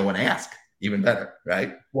 show and ask. Even better,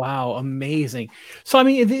 right? Wow, amazing. So, I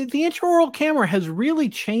mean, the intraoral camera has really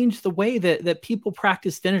changed the way that people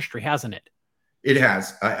practice dentistry, hasn't it? It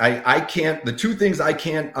has. I can't, the two things I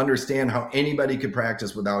can't understand how anybody could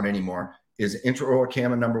practice without anymore is intraoral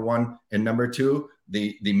camera, number one, and number two,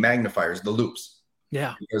 the magnifiers, the loops.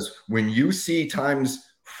 Yeah. Because when you see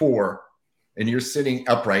 ×4 and you're sitting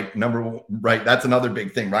upright, right, that's another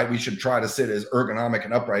big thing, right? We should try to sit as ergonomic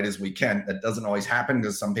and upright as we can. That doesn't always happen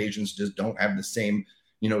because some patients just don't have the same,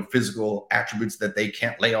 physical attributes that they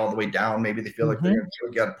can't lay all the way down. Maybe they feel like they're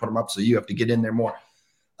got to put them up, so you have to get in there more.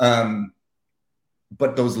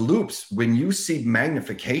 But those loops, when you see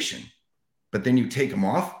magnification, but then you take them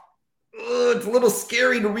off, it's a little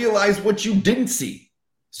scary to realize what you didn't see.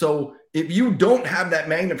 So if you don't have that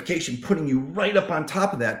magnification putting you right up on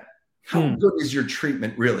top of that, how good is your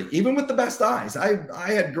treatment really? Even with the best eyes,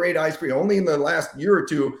 I had great eyes for you. Only in the last year or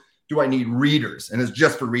two do I need readers, and it's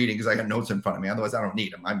just for reading because I got notes in front of me. Otherwise, I don't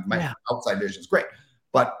need them. My outside vision is great.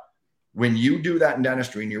 But when you do that in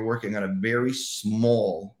dentistry and you're working on a very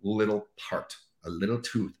small little part, a little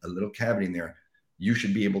tooth, a little cavity in there, you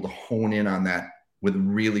should be able to hone in on that with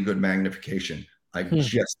really good magnification. I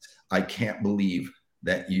can't believe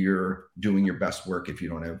that you're doing your best work if you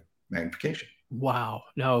don't have magnification. Wow.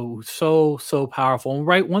 No, so powerful.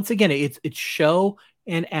 Right. Once again, it's show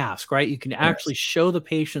and ask, right? You can actually show the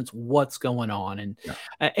patients what's going on. And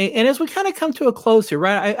as we kind of come to a close here,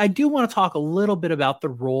 right, I do want to talk a little bit about the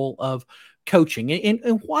role of coaching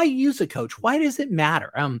and why use a coach. Why does it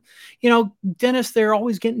matter? Dentists, they're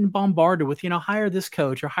always getting bombarded with, hire this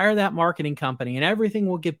coach or hire that marketing company and everything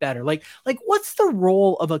will get better. Like what's the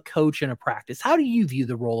role of a coach in a practice? How do you view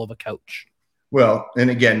the role of a coach? Well, and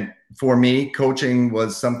again, for me, coaching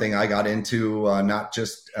was something I got into, not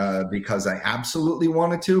just because I absolutely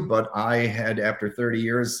wanted to, but I had, after 30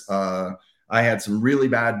 years, I had some really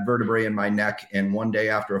bad vertebrae in my neck. And one day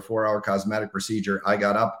after a 4-hour cosmetic procedure, I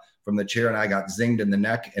got up from the chair and I got zinged in the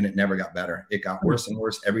neck, and it never got better. It got worse and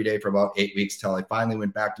worse every day for about 8 weeks till I finally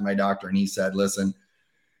went back to my doctor and he said, listen,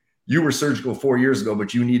 you were surgical 4 years ago,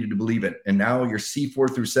 but you needed to believe it. And now your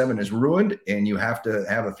C4 through 7 is ruined and you have to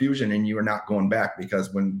have a fusion and you are not going back,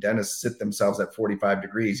 because when dentists sit themselves at 45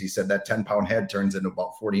 degrees, he said that 10-pound head turns into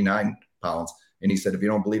about 49 pounds. And he said, if you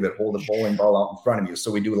don't believe it, hold a bowling ball out in front of you.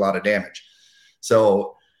 So we do a lot of damage.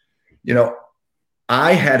 So,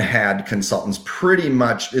 I had consultants pretty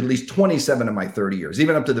much at least 27 of my 30 years,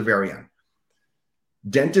 even up to the very end.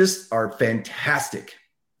 Dentists are fantastic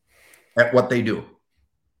at what they do.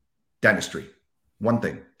 Dentistry. One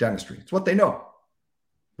thing, dentistry. It's what they know.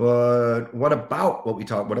 But what about what we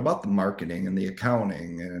talk? What about the marketing and the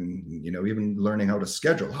accounting and, even learning how to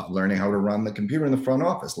schedule, learning how to run the computer in the front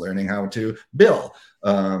office, learning how to bill.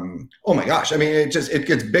 Oh my gosh. I mean, it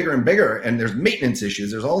gets bigger and bigger, and there's maintenance issues.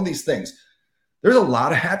 There's all these things. There's a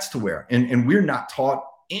lot of hats to wear, and we're not taught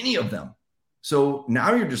any of them. So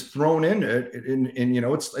now you're just thrown into it. And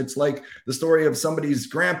it's like the story of somebody's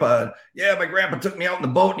grandpa. Yeah, my grandpa took me out in the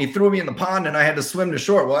boat and he threw me in the pond and I had to swim to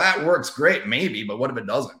shore. Well, that works great, maybe, but what if it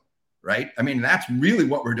doesn't? Right? I mean, that's really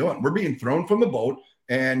what we're doing. We're being thrown from a boat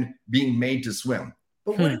and being made to swim.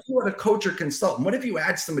 But what if you had a coach or consultant? What if you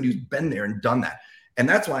had somebody who's been there and done that? And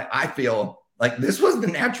that's why I feel like this was the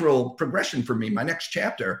natural progression for me, my next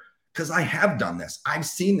chapter, because I have done this. I've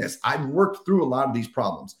seen this. I've worked through a lot of these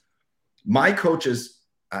problems. My coaches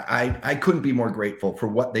I couldn't be more grateful for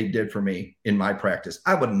what they did for me in my practice.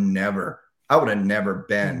 I would have never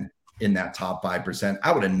been in that top 5%.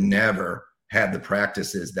 I would have never had the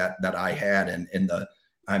practices that I had.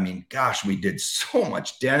 I mean, gosh, we did so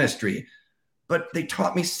much dentistry, but they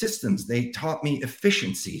taught me systems. They taught me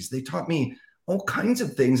efficiencies. They taught me all kinds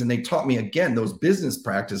of things. And they taught me, again, those business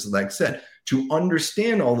practices, like I said, to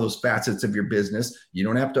understand all those facets of your business. You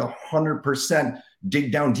don't have to 100%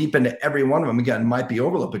 dig down deep into every one of them. Again, it might be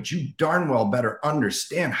overlooked, but you darn well better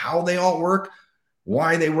understand how they all work,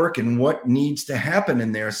 why they work, and what needs to happen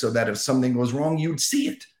in there, so that if something goes wrong, you'd see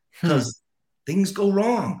it, because things go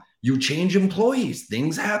wrong. You change employees,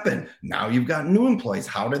 things happen. Now you've got new employees.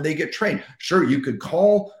 How did they get trained? Sure, you could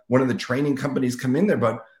call one of the training companies, come in there,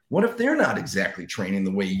 but what if they're not exactly training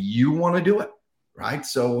the way you want to do it, right?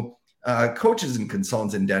 So coaches and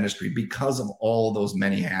consultants in dentistry, because of all those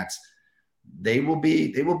many hats, they will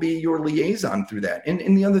be your liaison through that.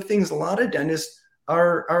 And the other thing is, a lot of dentists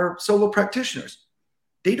are solo practitioners.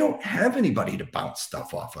 They don't have anybody to bounce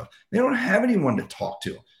stuff off of. They don't have anyone to talk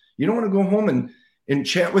to. You don't want to go home and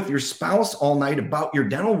chat with your spouse all night about your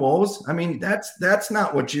dental woes. I mean, that's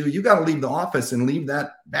not what you got to leave the office and leave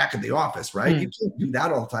that back at the office, right? You can't do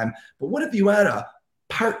that all the time. But what if you had a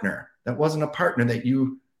partner that wasn't a partner that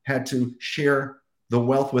you had to share the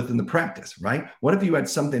wealth within the practice, right? What if you had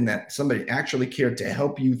something that somebody actually cared to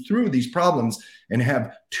help you through these problems and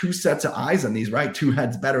have two sets of eyes on these, right? Two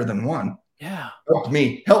heads better than one. Yeah. Helped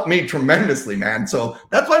me tremendously, man. So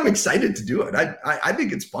that's why I'm excited to do it. I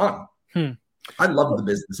think it's fun. I love the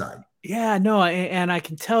business side. Yeah, no, and I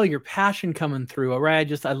can tell your passion coming through.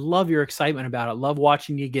 Right, I love your excitement about it. I love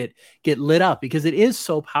watching you get lit up, because it is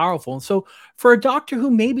so powerful. And so, for a doctor who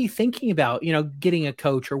may be thinking about, getting a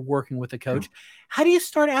coach or working with a coach, how do you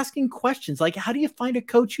start asking questions? Like, how do you find a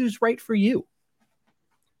coach who's right for you?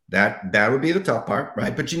 That would be the tough part,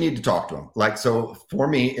 right? But you need to talk to them. Like, so for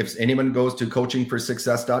me, if anyone goes to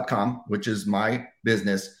coachingforsuccess.com, which is my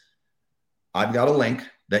business, I've got a link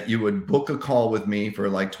that you would book a call with me for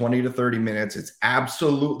like 20 to 30 minutes. It's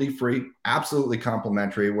absolutely free, absolutely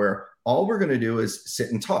complimentary, where all we're going to do is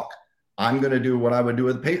sit and talk. I'm going to do what I would do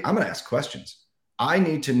with a patient. I'm going to ask questions. I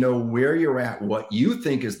need to know where you're at, what you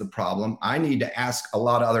think is the problem. I need to ask a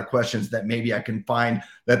lot of other questions that maybe I can find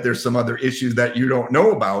that there's some other issues that you don't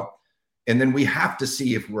know about. And then we have to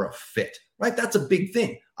see if we're a fit, right? That's a big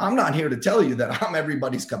thing. I'm not here to tell you that I'm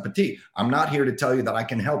everybody's cup of tea. I'm not here to tell you that I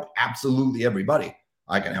can help absolutely everybody.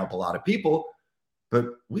 I can help a lot of people, but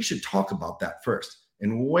we should talk about that first.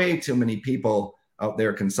 And way too many people out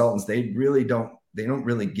there, consultants, they don't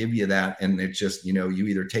really give you that. And it's just, you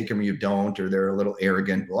either take them or you don't, or they're a little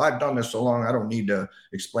arrogant. Well, I've done this so long, I don't need to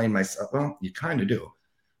explain myself. Well, you kind of do.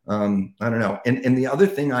 I don't know. And the other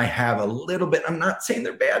thing I have a little bit, I'm not saying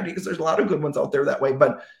they're bad, because there's a lot of good ones out there that way,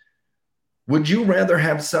 but would you rather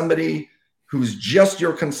have somebody who's just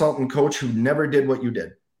your consultant coach who never did what you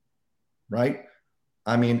did, right?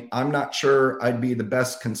 I mean, I'm not sure I'd be the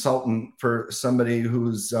best consultant for somebody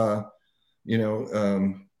who's, I'm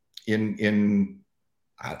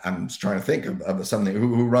just trying to think of something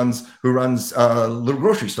who runs little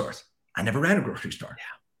grocery stores. I never ran a grocery store.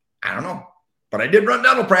 Yeah. I don't know, but I did run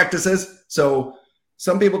dental practices. So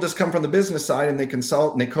some people just come from the business side and they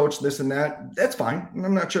consult and they coach this and that. That's fine.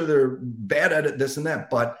 I'm not sure they're bad at it, this and that,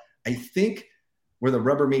 but I think where the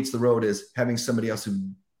rubber meets the road is having somebody else who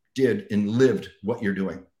did and lived what you're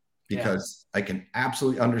doing, because I can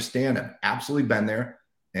absolutely understand. I've absolutely been there,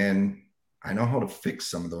 and I know how to fix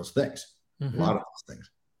some of those things, a lot of those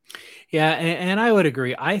things. Yeah, and I would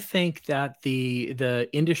agree. I think that the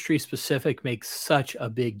industry specific makes such a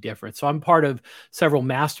big difference. So I'm part of several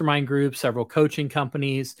mastermind groups, several coaching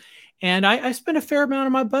companies, and I spend a fair amount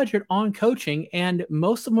of my budget on coaching, and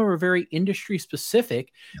most of them are very industry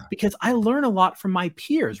specific, because I learn a lot from my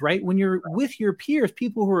peers, right? When you're with your peers,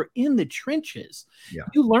 people who are in the trenches,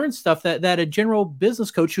 you learn stuff that a general business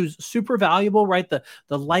coach who's super valuable, right? The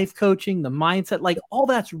life coaching, the mindset, like all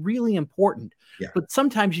that's really important. But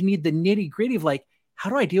sometimes you need the nitty gritty of like, how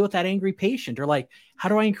do I deal with that angry patient? Or like, how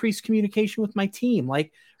do I increase communication with my team?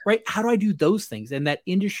 Like, right, how do I do those things? And that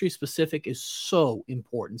industry specific is so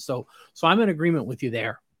important. So I'm in agreement with you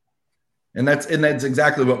there. And that's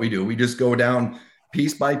exactly what we do. We just go down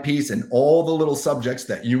piece by piece, and all the little subjects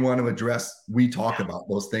that you want to address, we talk about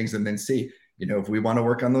those things and then see, if we want to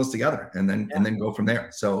work on those together, and then go from there.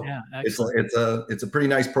 So it's a pretty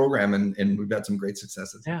nice program, and we've had some great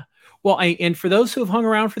successes. Yeah. Well, and for those who have hung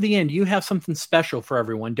around for the end, you have something special for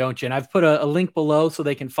everyone, don't you? And I've put a link below so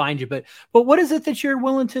they can find you. But what is it that you're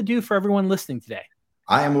willing to do for everyone listening today?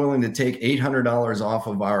 I am willing to take $800 off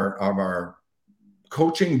of our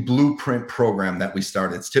coaching blueprint program that we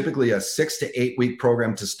started. It's typically a 6 to 8 week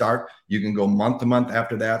program to start. You can go month to month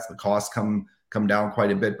after that. So the costs come down quite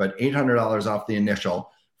a bit, but $800 off the initial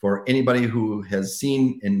for anybody who has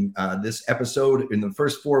seen in this episode in the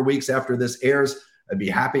first 4 weeks after this airs. I'd be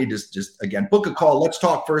happy. Just again, book a call. Let's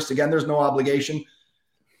talk first. Again, there's no obligation.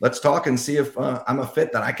 Let's talk and see if I'm a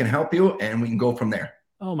fit that I can help you, and we can go from there.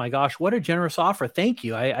 Oh my gosh, what a generous offer. Thank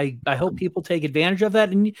you. I hope people take advantage of that,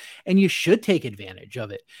 and you should take advantage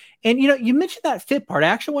of it. And, you mentioned that fit part. I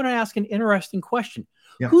actually want to ask an interesting question.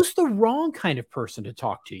 Yeah. Who's the wrong kind of person to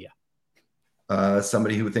talk to you?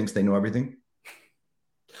 Somebody who thinks they know everything.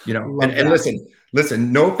 And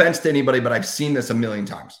listen, no offense to anybody, but I've seen this a million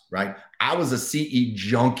times, right? I was a CE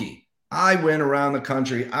junkie. I went around the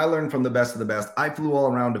country. I learned from the best of the best. I flew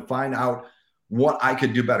all around to find out what I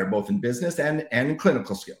could do better, both in business and in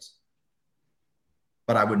clinical skills.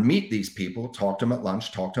 But I would meet these people, talk to them at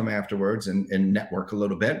lunch, talk to them afterwards, and network a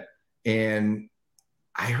little bit. And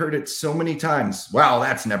I heard it so many times. Well,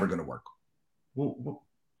 that's never going to work. Well,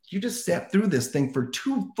 you just sat through this thing for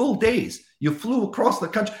 2 full days. You flew across the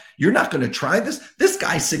country. You're not going to try this? This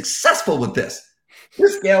guy's successful with this.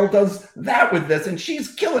 This gal does that with this, and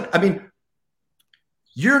she's killing it. I mean,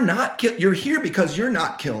 you're here because you're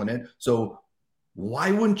not killing it. So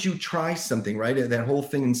why wouldn't you try something, right? That whole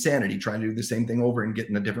thing, insanity, trying to do the same thing over and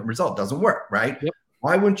getting a different result doesn't work, right? Yep.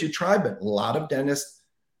 Why wouldn't you try? But a lot of dentists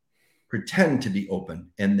pretend to be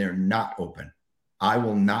open, and they're not open. I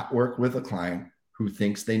will not work with a client who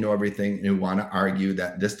thinks they know everything and who want to argue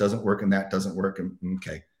that this doesn't work and that doesn't work. And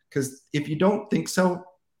okay. Because if you don't think so,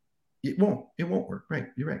 it won't work. Right.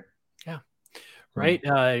 You're right. Yeah. Right.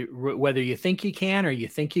 Whether you think you can or you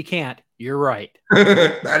think you can't, you're right.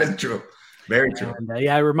 That is true. Very true. And,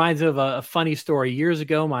 it reminds me of a funny story. Years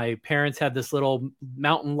ago, my parents had this little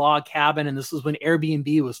mountain log cabin, and this was when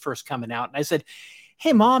Airbnb was first coming out. And I said,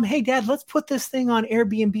 hey, Mom, hey, Dad, let's put this thing on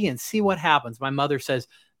Airbnb and see what happens. My mother says,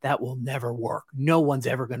 that will never work. No one's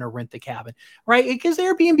ever going to rent the cabin, right? Because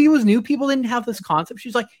Airbnb was new. People didn't have this concept.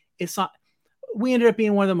 She's like, it's not. We ended up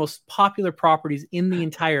being one of the most popular properties in the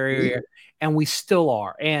entire area, and we still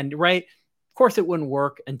are. And right, of course, it wouldn't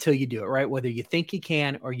work until you do it, right? Whether you think you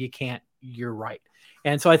can or you can't, you're right.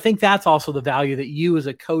 And so I think that's also the value that you as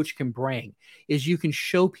a coach can bring, is you can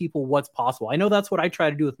show people what's possible. I know that's what I try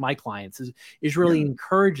to do with my clients is really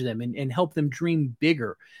encourage them and help them dream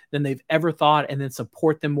bigger than they've ever thought, and then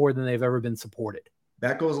support them more than they've ever been supported.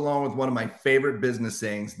 That goes along with one of my favorite business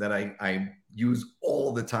sayings that I use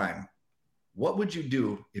all the time. What would you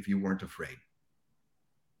do if you weren't afraid?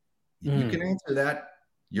 If you can answer that,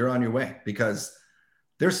 you're on your way, because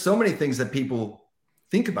there's so many things that people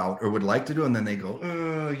think about or would like to do, and then they go,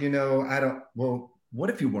 I don't. Well, what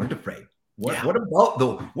if you weren't afraid? What about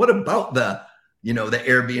the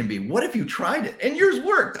Airbnb? What if you tried it and yours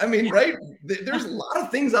worked? I mean, right? There's a lot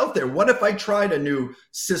of things out there. What if I tried a new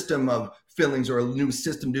system of fillings or a new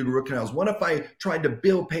system due to root canals? What if I tried to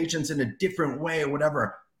bill patients in a different way or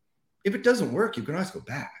whatever? If it doesn't work, you can always go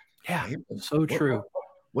back. Yeah, right? So true.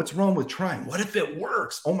 What's wrong with trying? What if it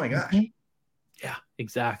works? Oh my gosh. Mm-hmm. Yeah,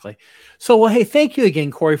 exactly. So, well, hey, thank you again,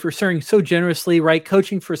 Kory, for sharing so generously, right?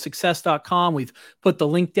 Coachingforsuccess.com. We've put the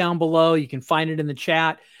link down below. You can find it in the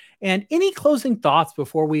chat. And any closing thoughts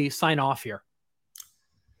before we sign off here?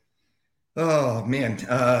 Oh, man.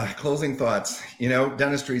 Closing thoughts.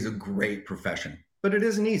 Dentistry is a great profession, but it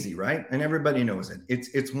isn't easy, right? And everybody knows it.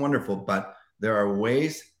 It's wonderful, but there are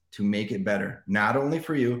ways to make it better, not only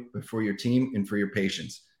for you, but for your team and for your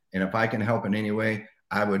patients. And if I can help in any way,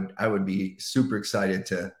 I would be super excited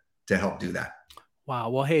to help do that. Wow.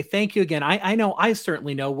 Well, hey, thank you again. I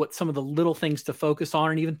certainly know what some of the little things to focus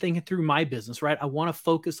on, and even thinking through my business, right? I want to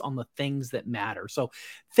focus on the things that matter. So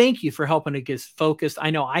thank you for helping to get focused. I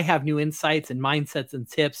know I have new insights and mindsets and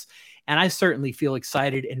tips, and I certainly feel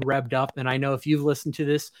excited and revved up. And I know if you've listened to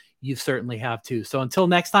this, you certainly have too. So until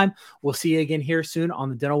next time, we'll see you again here soon on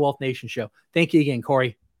the Dental Wealth Nation Show. Thank you again,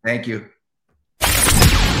 Kory. Thank you.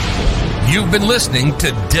 You've been listening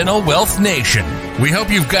to Dental Wealth Nation. We hope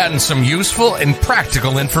you've gotten some useful and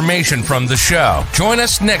practical information from the show. Join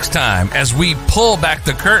us next time as we pull back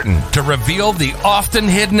the curtain to reveal the often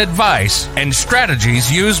hidden advice and strategies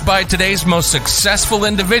used by today's most successful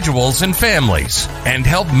individuals and families, and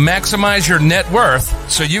help maximize your net worth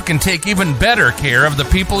so you can take even better care of the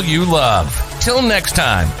people you love. Till next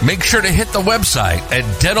time, make sure to hit the website at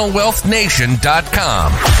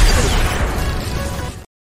dentalwealthnation.com.